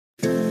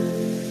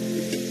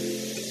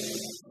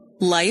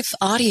Life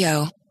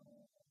Audio.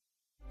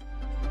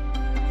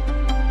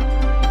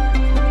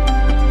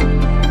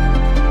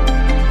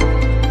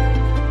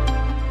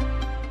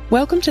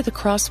 Welcome to the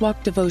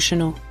Crosswalk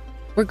Devotional.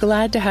 We're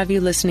glad to have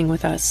you listening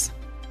with us.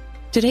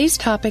 Today's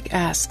topic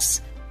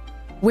asks,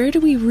 where do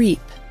we reap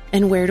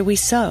and where do we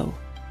sow?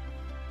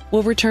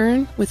 We'll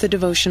return with the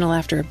devotional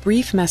after a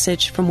brief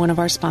message from one of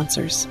our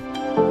sponsors.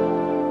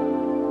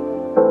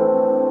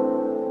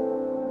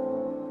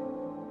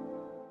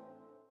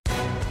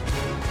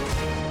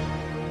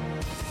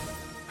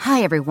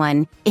 Hi,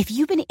 everyone. If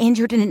you've been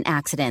injured in an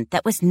accident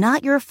that was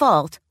not your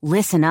fault,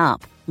 listen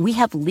up. We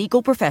have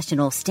legal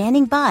professionals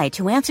standing by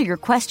to answer your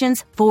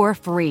questions for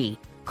free.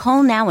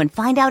 Call now and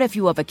find out if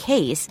you have a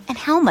case and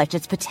how much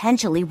it's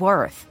potentially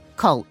worth.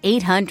 Call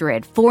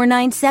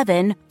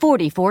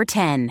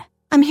 800-497-4410.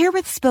 I'm here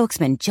with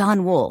spokesman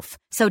John Wolf.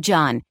 So,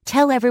 John,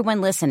 tell everyone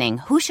listening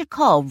who should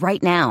call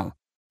right now.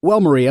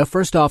 Well, Maria,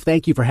 first off,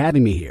 thank you for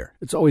having me here.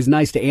 It's always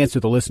nice to answer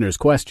the listeners'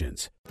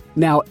 questions.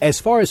 Now, as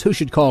far as who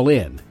should call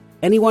in,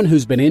 anyone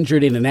who's been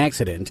injured in an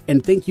accident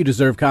and think you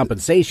deserve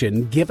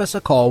compensation, give us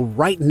a call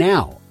right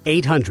now.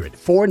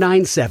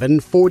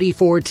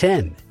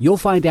 800-497-4410. You'll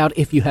find out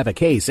if you have a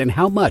case and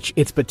how much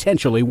it's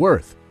potentially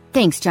worth.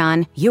 Thanks,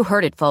 John. You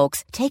heard it,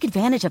 folks. Take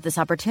advantage of this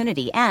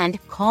opportunity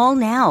and call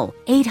now.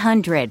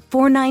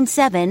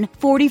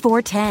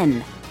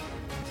 800-497-4410.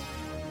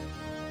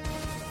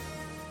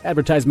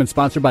 Advertisement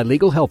sponsored by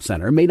Legal Help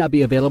Center. May not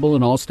be available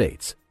in all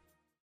states.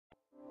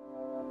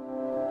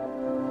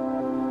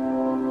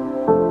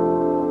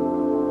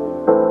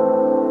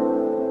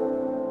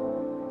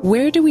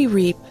 Where do we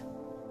reap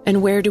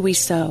and where do we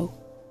sow?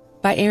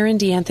 By Aaron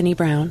D. Anthony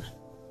Brown.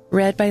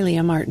 Read by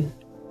Leah Martin.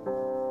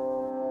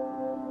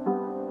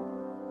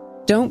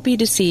 Don't be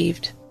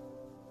deceived.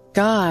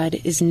 God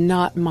is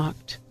not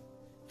mocked.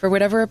 For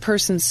whatever a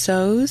person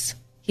sows,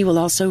 he will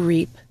also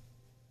reap.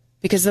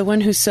 Because the one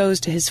who sows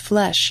to his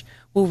flesh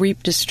will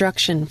reap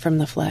destruction from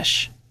the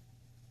flesh.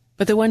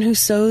 But the one who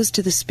sows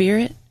to the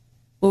Spirit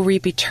will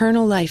reap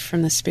eternal life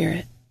from the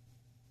Spirit.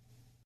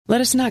 Let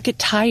us not get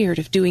tired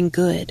of doing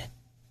good,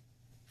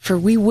 for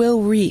we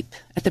will reap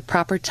at the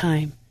proper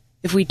time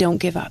if we don't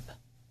give up.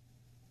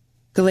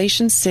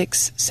 Galatians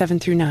 6,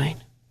 7-9.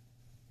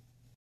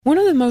 One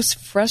of the most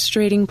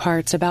frustrating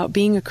parts about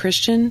being a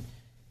Christian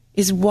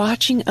is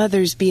watching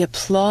others be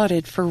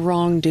applauded for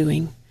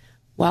wrongdoing,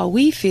 while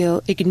we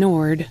feel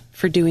ignored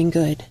for doing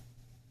good.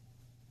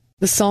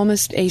 The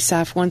psalmist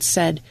Asaph once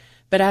said,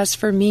 "But as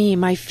for me,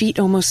 my feet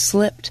almost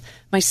slipped,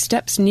 my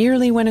steps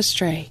nearly went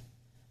astray.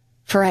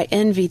 For I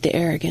envied the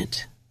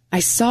arrogant. I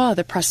saw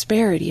the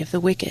prosperity of the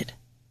wicked."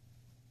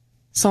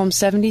 Psalm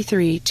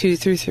 73,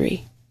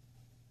 2-3.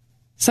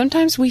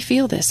 Sometimes we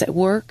feel this at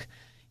work,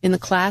 in the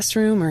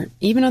classroom, or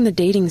even on the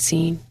dating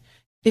scene.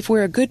 If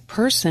we're a good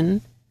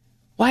person,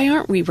 why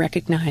aren't we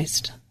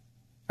recognized?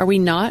 Are we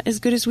not as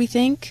good as we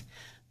think?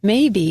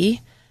 Maybe,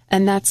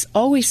 and that's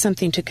always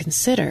something to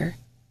consider,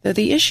 though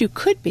the issue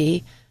could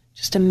be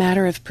just a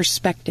matter of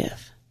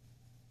perspective.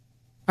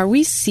 Are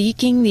we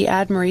seeking the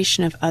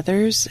admiration of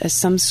others as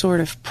some sort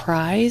of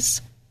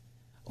prize?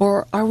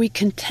 Or are we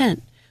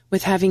content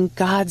with having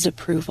God's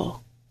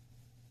approval?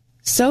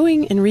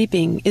 Sowing and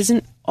reaping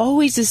isn't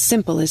always as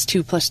simple as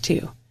 2 +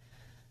 2.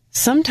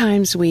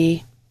 Sometimes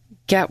we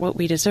get what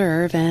we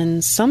deserve,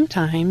 and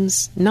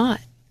sometimes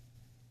not.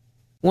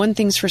 One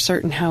thing's for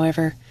certain,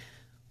 however,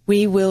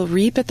 we will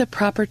reap at the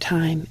proper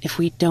time if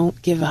we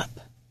don't give up.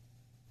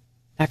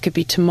 That could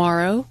be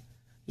tomorrow,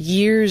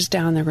 years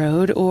down the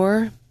road,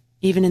 or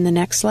even in the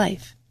next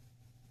life.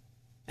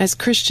 As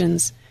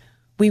Christians,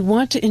 we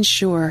want to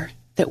ensure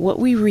that what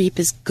we reap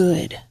is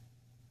good.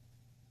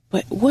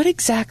 But what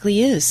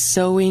exactly is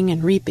sowing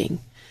and reaping?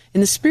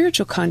 In the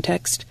spiritual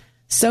context,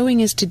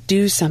 sowing is to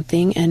do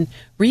something, and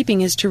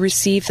reaping is to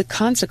receive the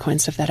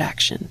consequence of that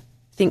action.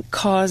 Think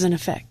cause and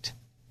effect.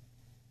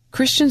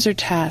 Christians are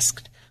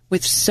tasked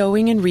with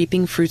sowing and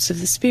reaping fruits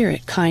of the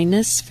Spirit,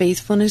 kindness,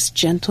 faithfulness,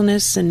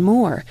 gentleness, and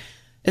more,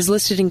 as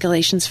listed in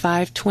Galatians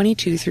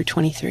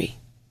 5:22-23.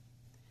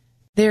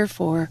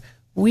 Therefore,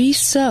 we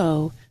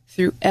sow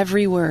through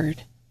every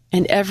word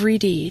and every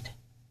deed,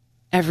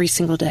 every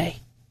single day.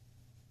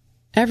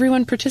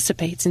 Everyone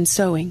participates in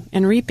sowing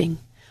and reaping,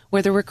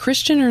 whether we're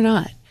Christian or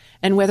not,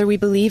 and whether we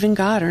believe in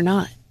God or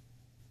not.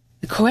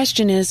 The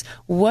question is,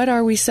 what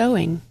are we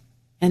sowing?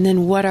 And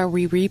then what are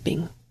we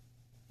reaping?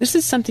 This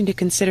is something to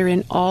consider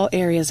in all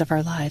areas of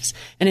our lives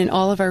and in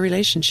all of our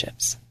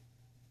relationships.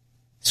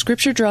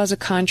 Scripture draws a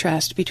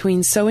contrast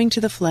between sowing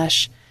to the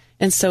flesh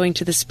and sowing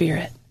to the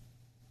Spirit.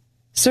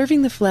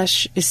 Serving the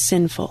flesh is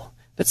sinful,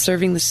 but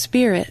serving the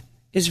Spirit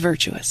is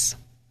virtuous.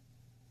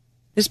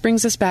 This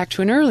brings us back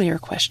to an earlier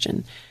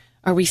question.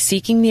 Are we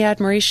seeking the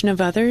admiration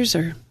of others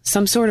or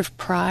some sort of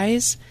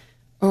prize?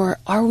 Or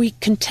are we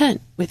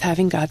content with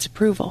having God's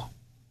approval?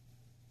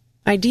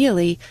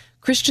 Ideally,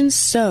 Christians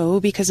sow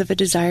because of a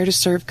desire to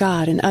serve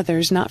God and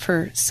others, not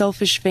for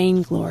selfish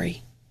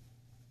vainglory.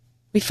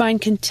 We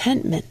find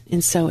contentment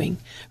in sowing,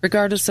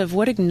 regardless of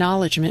what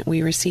acknowledgement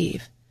we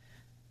receive.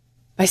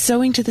 By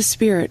sowing to the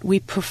Spirit, we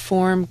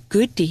perform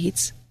good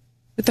deeds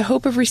with the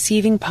hope of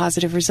receiving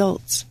positive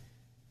results.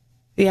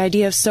 The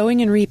idea of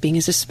sowing and reaping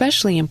is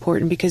especially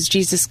important because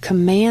Jesus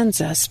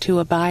commands us to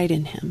abide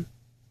in Him.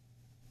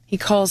 He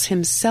calls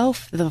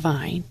Himself the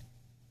vine,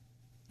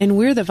 and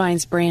we're the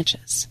vine's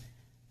branches.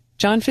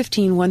 John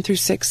 15,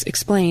 1-6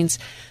 explains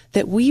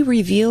that we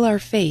reveal our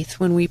faith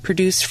when we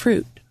produce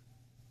fruit.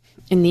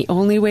 And the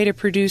only way to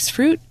produce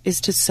fruit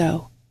is to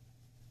sow.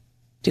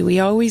 Do we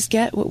always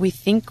get what we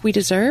think we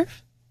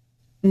deserve?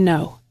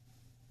 No.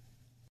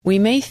 We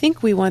may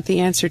think we want the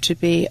answer to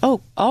be,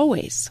 oh,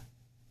 always.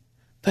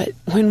 But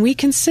when we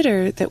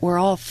consider that we're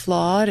all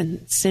flawed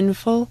and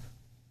sinful,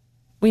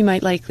 we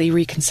might likely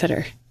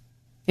reconsider.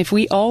 If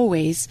we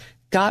always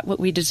got what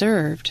we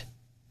deserved,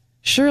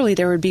 surely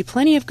there would be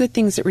plenty of good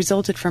things that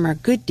resulted from our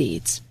good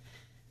deeds,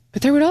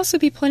 but there would also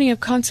be plenty of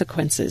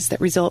consequences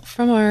that result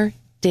from our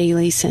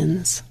daily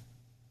sins.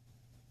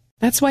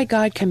 That's why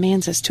God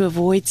commands us to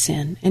avoid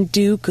sin and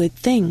do good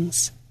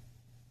things.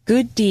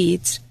 Good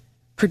deeds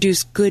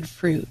produce good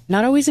fruit,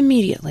 not always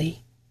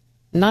immediately,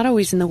 not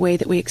always in the way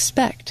that we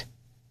expect,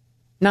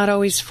 not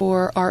always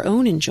for our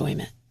own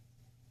enjoyment,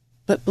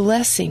 but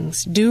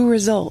blessings do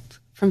result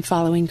from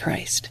following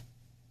Christ.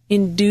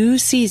 In due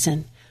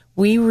season,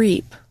 we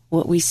reap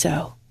what we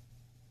sow.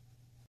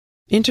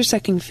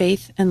 Intersecting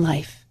faith and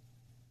life.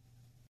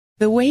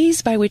 The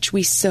ways by which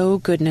we sow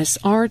goodness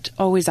aren't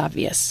always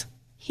obvious.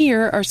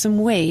 Here are some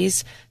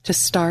ways to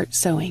start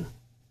sowing.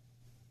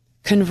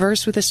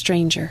 Converse with a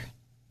stranger.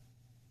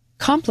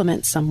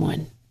 Compliment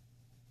someone.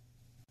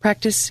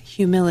 Practice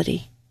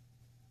humility.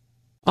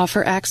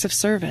 Offer acts of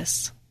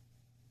service.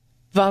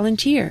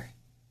 Volunteer.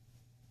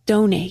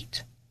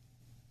 Donate.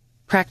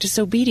 Practice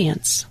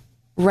obedience.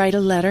 Write a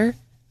letter.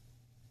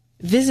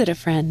 Visit a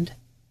friend.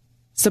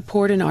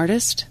 Support an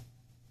artist.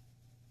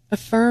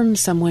 Affirm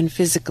someone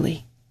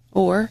physically.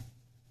 Or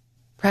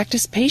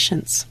practice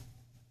patience.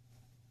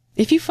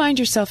 If you find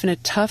yourself in a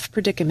tough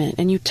predicament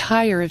and you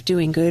tire of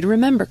doing good,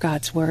 remember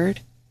God's word.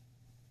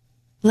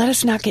 Let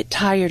us not get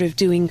tired of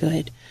doing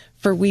good,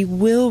 for we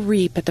will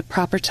reap at the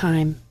proper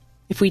time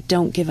if we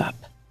don't give up.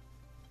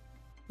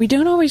 We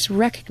don't always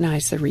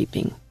recognize the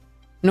reaping,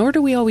 nor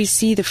do we always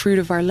see the fruit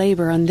of our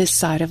labor on this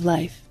side of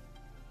life.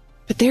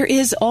 But there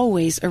is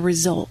always a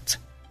result,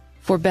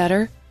 for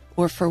better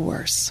or for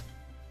worse.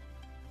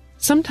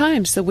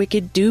 Sometimes the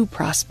wicked do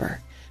prosper,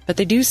 but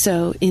they do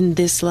so in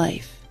this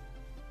life.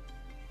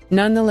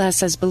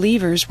 Nonetheless, as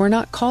believers, we're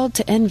not called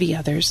to envy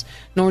others,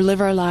 nor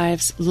live our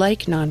lives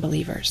like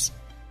non-believers.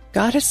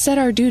 God has set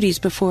our duties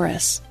before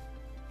us,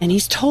 and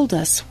He's told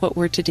us what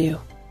we're to do.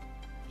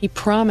 He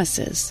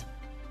promises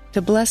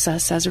to bless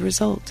us as a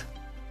result.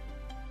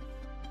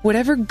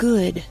 Whatever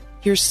good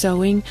you're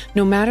sowing,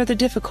 no matter the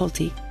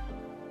difficulty,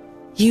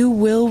 you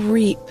will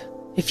reap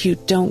if you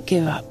don't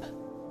give up.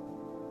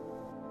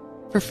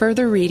 For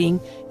further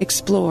reading,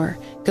 explore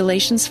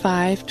Galatians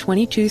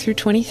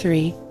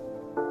 5:22-23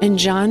 and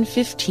John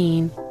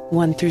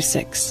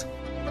 15:1-6.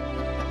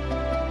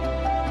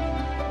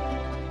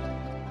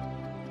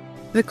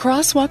 The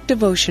Crosswalk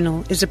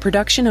Devotional is a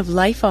production of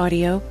Life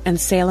Audio and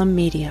Salem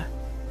Media.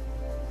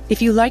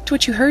 If you liked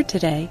what you heard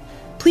today,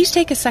 please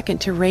take a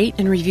second to rate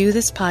and review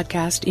this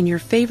podcast in your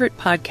favorite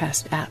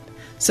podcast app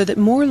so that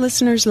more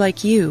listeners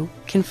like you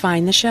can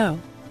find the show.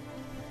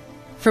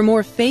 For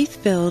more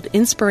faith-filled,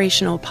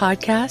 inspirational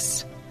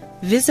podcasts,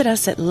 visit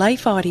us at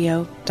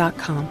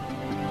lifeaudio.com.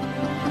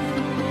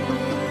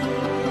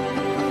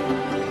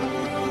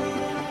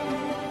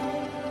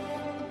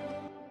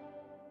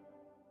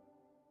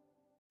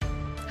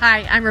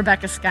 Hi, I'm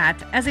Rebecca Scott.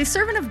 As a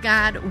servant of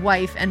God,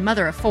 wife, and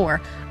mother of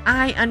 4,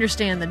 I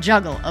understand the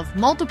juggle of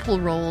multiple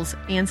roles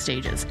and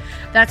stages.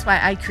 That's why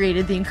I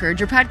created the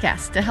Encourager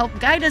podcast to help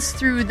guide us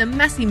through the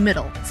messy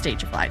middle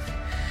stage of life.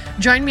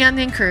 Join me on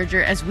the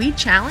Encourager as we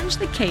challenge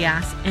the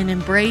chaos and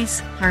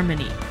embrace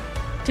harmony.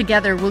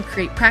 Together, we'll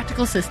create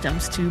practical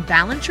systems to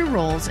balance your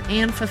roles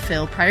and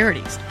fulfill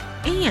priorities.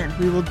 And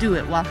we will do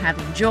it while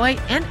having joy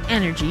and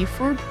energy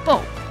for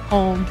both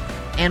home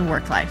and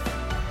work life.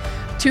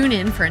 Tune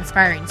in for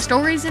inspiring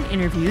stories and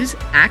interviews,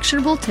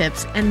 actionable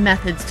tips, and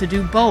methods to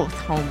do both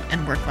home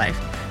and work life.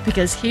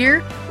 Because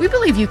here, we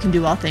believe you can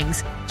do all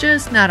things,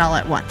 just not all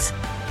at once.